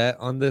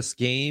on this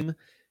game,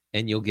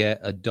 and you'll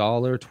get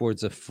 $1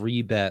 towards a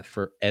free bet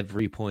for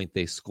every point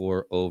they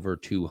score over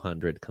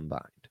 200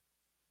 combined.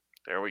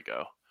 There we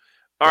go.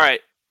 All right.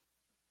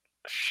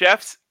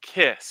 Chef's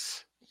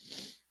kiss.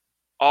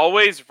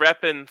 Always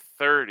repping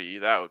 30.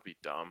 That would be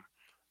dumb.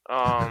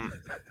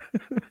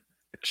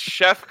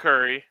 Chef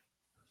Curry,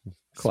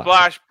 Classic.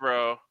 Splash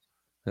Bro,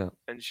 yeah.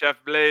 and Chef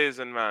Blaze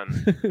and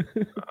man.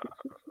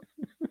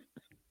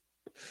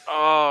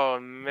 Oh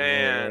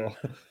man.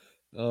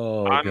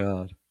 Oh, I'm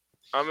God.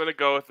 I'm gonna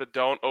go with the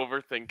don't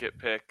overthink it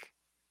pick.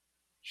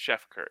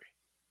 Chef Curry.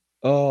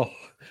 Oh,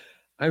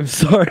 I'm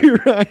sorry,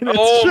 Ryan. It's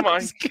Oh my-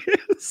 Chef's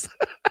Kiss.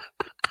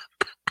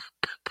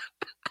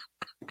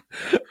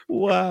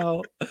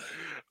 Wow.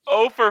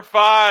 0 for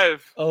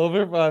 5.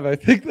 Over 5. I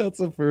think that's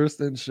a first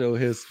in show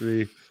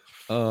history.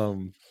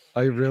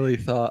 I really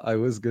thought I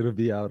was gonna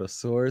be out of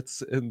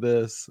sorts in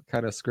this,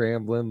 kind of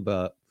scrambling,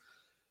 but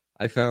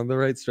I found the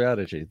right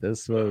strategy.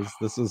 This was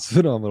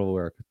phenomenal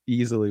work.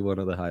 Easily one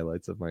of the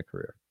highlights of my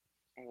career.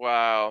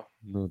 Wow.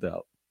 No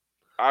doubt.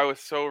 I was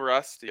so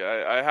rusty.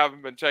 I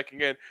haven't been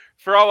checking in.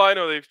 For all I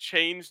know, they've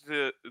changed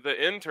the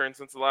intern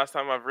since the last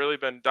time I've really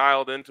been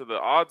dialed into the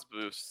odds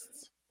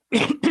boosts.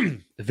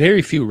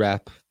 Very few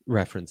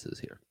references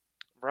here.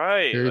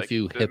 Right. Very like,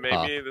 few hip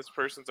hop. Maybe this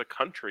person's a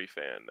country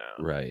fan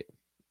now. Right.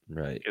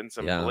 Getting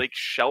some Yeah. Blake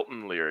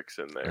Shelton lyrics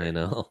in there. I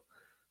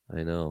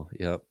know.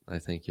 Yep. I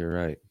think you're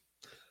right.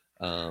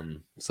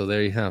 So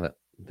there you have it.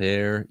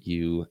 There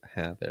you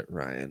have it,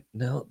 Ryan.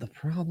 Now the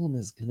problem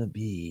is gonna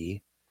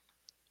be,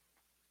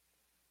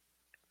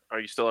 Are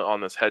you still on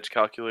this hedge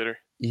calculator?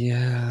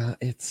 yeah,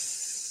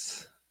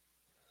 it's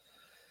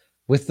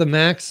with the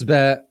max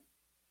bet.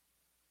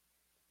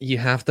 You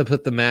have to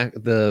put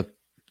the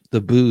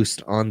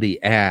boost on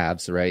the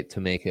abs, right, to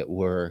make it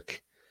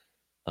work.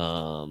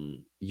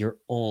 You're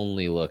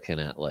only looking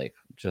at like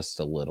just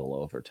a little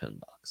over $10.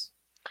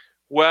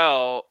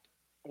 Well,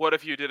 what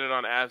if you did it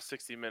on Avs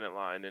 60-minute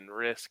line and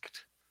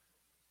risked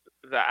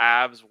the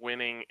Avs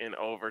winning in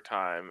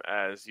overtime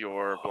as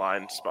your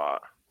blind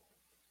spot?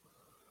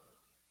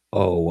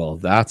 Oh, well,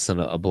 that's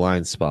a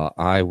blind spot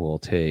I will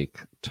take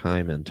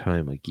time and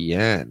time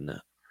again.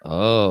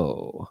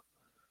 Oh,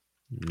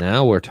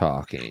 now we're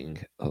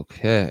talking.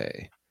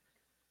 Okay.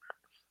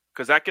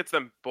 Because that gets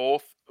them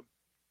both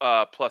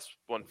plus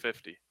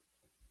 150,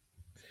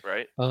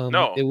 right?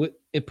 No.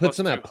 It puts Plus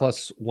them at 200.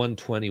 plus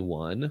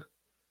 121.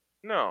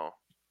 No.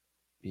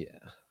 Yeah.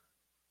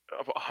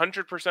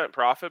 100%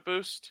 profit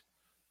boost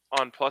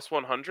on plus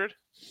 100?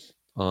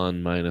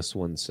 On minus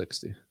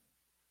 160.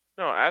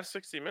 No, Avs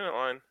 60-minute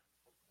line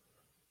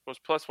was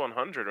plus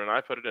 100 when I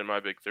put it in my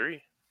big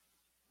three.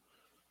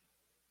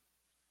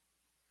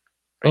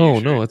 Oh,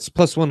 no, it's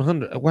plus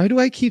 100. Why do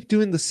I keep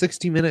doing the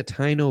 60-minute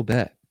Tino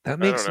bet? That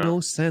makes don't know. no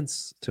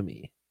sense to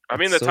me. I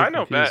mean, It's the so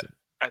Tino bet confusing.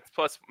 at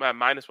plus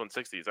minus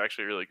 160 is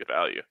actually really good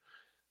value.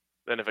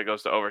 Then if it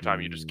goes to overtime,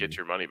 you just get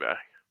your money back.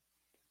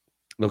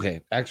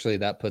 Okay, actually,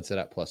 that puts it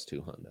at plus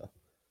 200.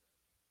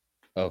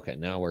 Okay,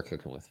 now we're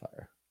cooking with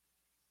fire.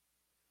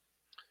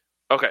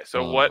 Okay,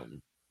 so what?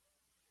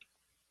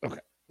 Okay,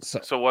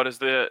 So what is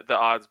the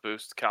odds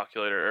boost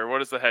calculator, or what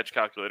does the hedge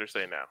calculator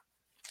say now?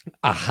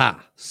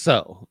 Aha.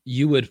 So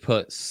you would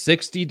put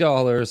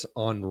 $60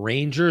 on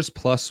Rangers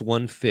plus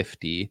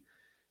 150.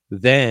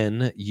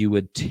 Then you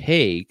would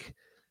take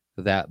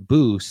that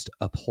boost,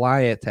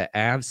 apply it to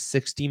Avs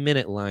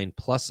 60-minute line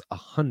plus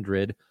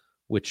 100,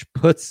 which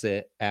puts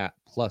it at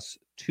plus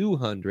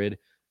 200.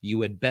 You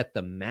would bet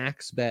the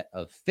max bet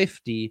of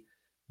 50.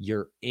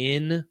 You're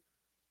in.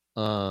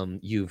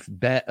 You've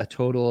bet a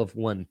total of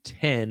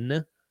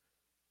 110.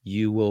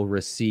 You will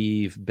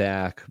receive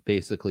back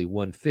basically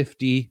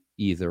 150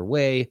 either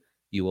way.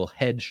 You will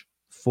hedge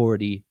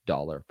 $40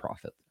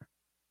 profit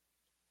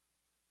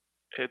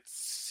there. It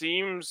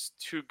seems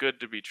too good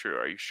to be true.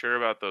 Are you sure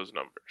about those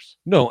numbers?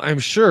 No, I'm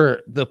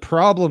sure. The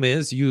problem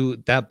is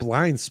that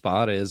blind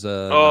spot is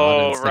a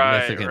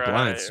non-insignificant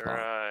blind spot.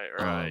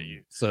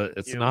 Right. So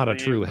it's not a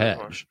true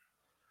hedge.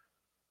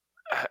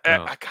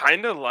 I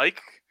kind of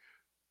like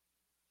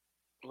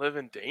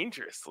living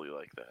dangerously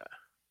like that.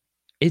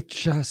 It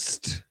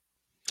just,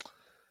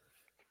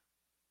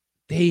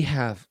 they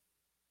have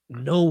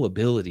no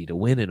ability to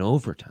win in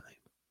overtime.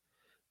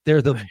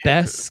 They're the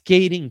best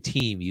skating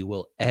team you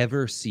will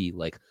ever see.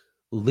 Like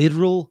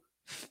literal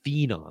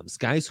phenoms,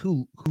 guys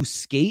who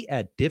skate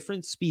at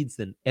different speeds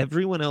than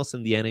everyone else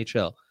in the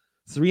NHL.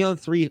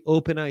 3-on-3,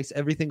 open ice,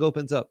 everything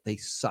opens up. They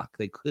suck.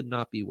 They could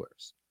not be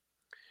worse.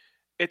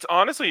 It's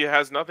honestly, it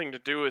has nothing to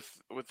do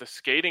with the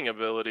skating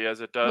ability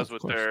as it does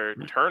with their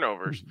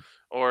turnovers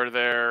or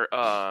their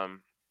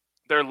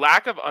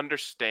lack of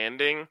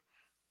understanding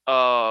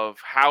of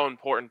how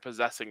important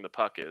possessing the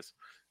puck is.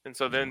 And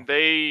so then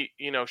they,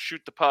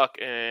 shoot the puck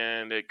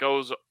and it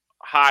goes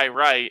high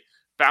right,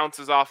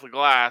 bounces off the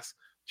glass,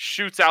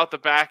 shoots out the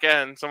back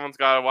end. Someone's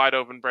got a wide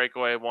open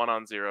breakaway,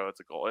 1-on-0. It's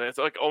a goal. And it's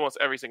like almost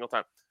every single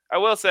time. I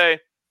will say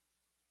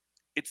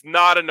it's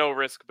not a no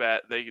risk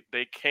bet.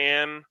 They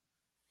can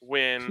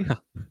win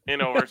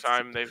in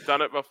overtime. They've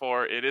done it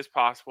before. It is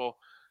possible.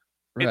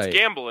 It's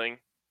gambling.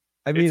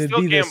 I mean, it's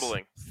still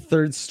gambling.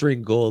 Third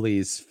string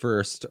goalie's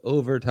first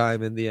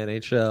overtime in the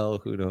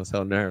NHL. Who knows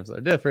how nerves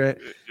are different?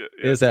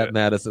 Is at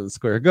Madison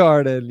Square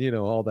Garden,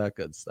 all that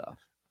good stuff.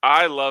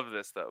 I love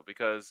this though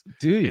because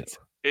it's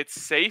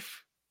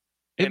safe.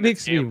 It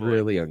makes me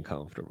really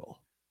uncomfortable.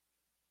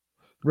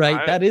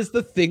 Right? That is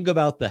the thing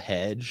about the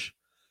hedge.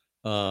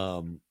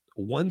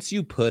 Once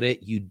you put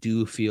it, you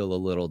do feel a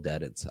little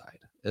dead inside.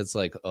 It's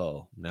like,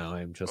 oh, now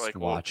I'm just Like,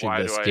 well, watching why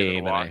do this I even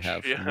game and I watch?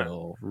 have Yeah.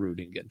 no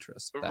rooting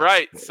interest. That's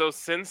Right. great. So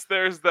since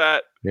there's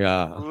that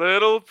Yeah.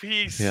 little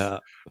piece Yeah.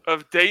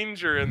 of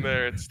danger in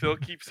there, it still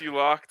keeps you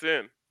locked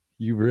in.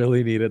 You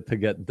really need it to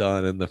get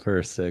done in the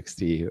first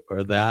 60,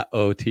 or that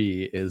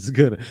OT is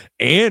gonna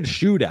and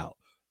shootout.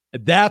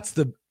 That's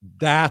the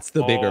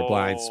bigger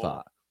blind Oh.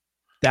 spot.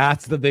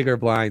 That's the bigger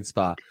blind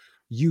spot.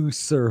 You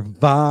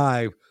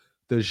survive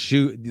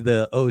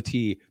the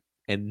OT,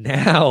 and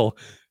now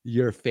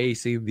you're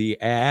facing the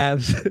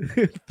Avs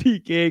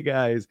PK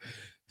guys,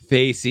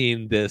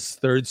 facing this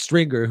third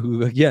stringer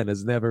who again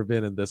has never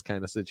been in this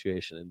kind of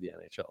situation in the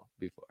NHL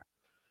before.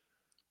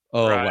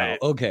 Oh wow.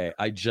 Right. Okay,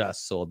 I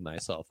just sold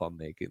myself on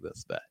making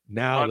this bet.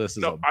 Now this is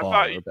No, a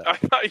baller bet. I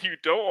thought you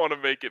don't want to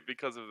make it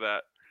because of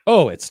that.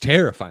 Oh, it's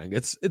terrifying.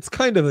 It's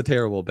kind of a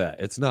terrible bet.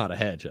 It's not a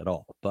hedge at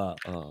all, but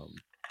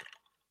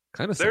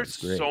kind of There's sounds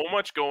great. so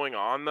much going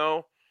on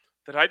though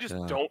that I just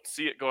Yeah. don't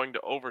see it going to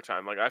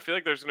overtime. Like I feel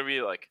like there's going to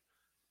be like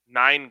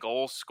 9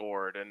 goals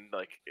scored and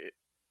like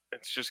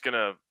it's just going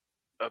to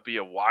be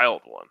a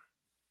wild one.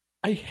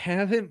 I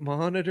haven't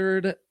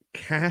monitored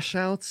cash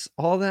outs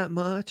all that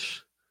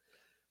much,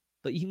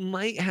 but you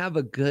might have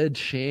a good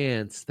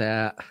chance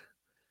that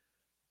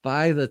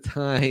by the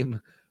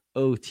time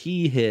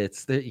OT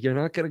hits, that you're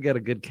not going to get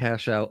a good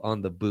cash out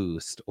on the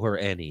boost or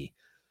any,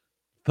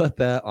 but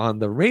that on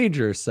the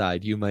Rangers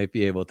side, you might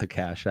be able to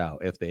cash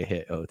out if they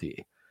hit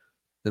OT.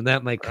 And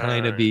that might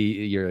kind of Right.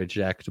 be your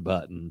eject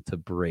button to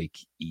break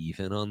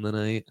even on the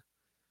night.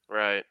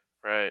 Right.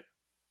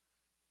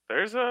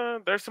 There's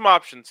some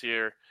options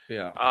here.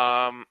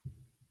 Yeah.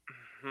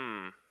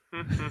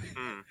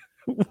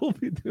 We'll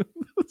be doing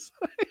this.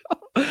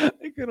 I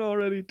can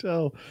already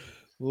tell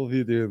we'll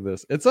be doing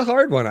this. It's a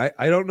hard one.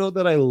 I don't know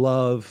that I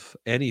love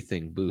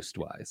anything boost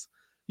wise.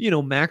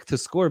 Mac to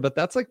score, but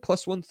that's like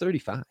plus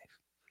 135.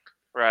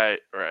 Right.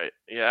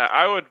 Yeah,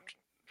 I would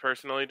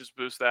personally just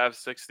boost the Avs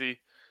 60,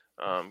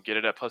 get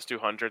it at plus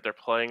 200. They're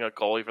playing a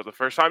goalie for the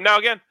first time. Now,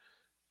 again,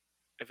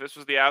 if this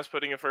was the Avs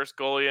putting a first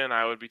goalie in,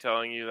 I would be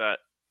telling you that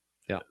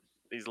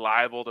he's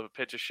liable to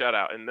pitch a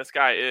shutout, and this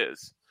guy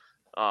is.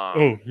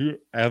 He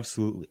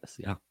absolutely is.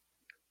 Yeah.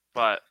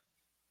 But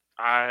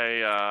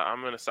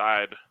I'm going to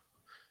side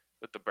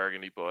with the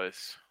Burgundy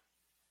boys.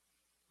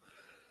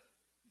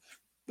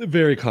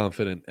 Very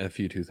confident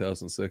FU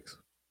 2006.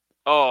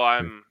 Oh,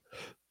 I'm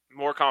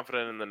more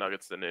confident in the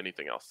Nuggets than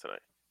anything else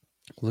tonight.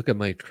 Look at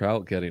Mike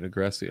Trout getting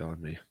aggressive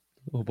on me.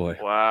 Oh boy.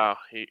 Wow,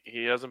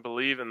 he doesn't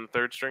believe in the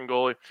third string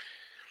goalie.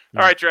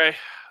 All right, Dre,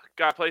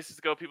 got places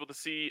to go, people to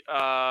see.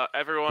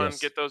 Everyone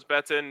get those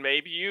bets in.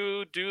 Maybe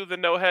you do the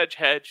no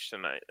hedge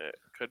tonight. It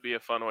could be a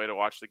fun way to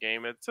watch the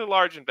game. It's a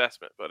large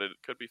investment, but it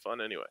could be fun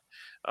anyway.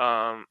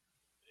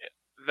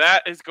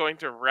 That is going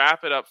to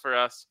wrap it up for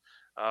us.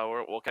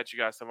 We'll catch you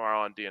guys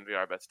tomorrow on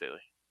DNVR Bets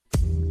Daily.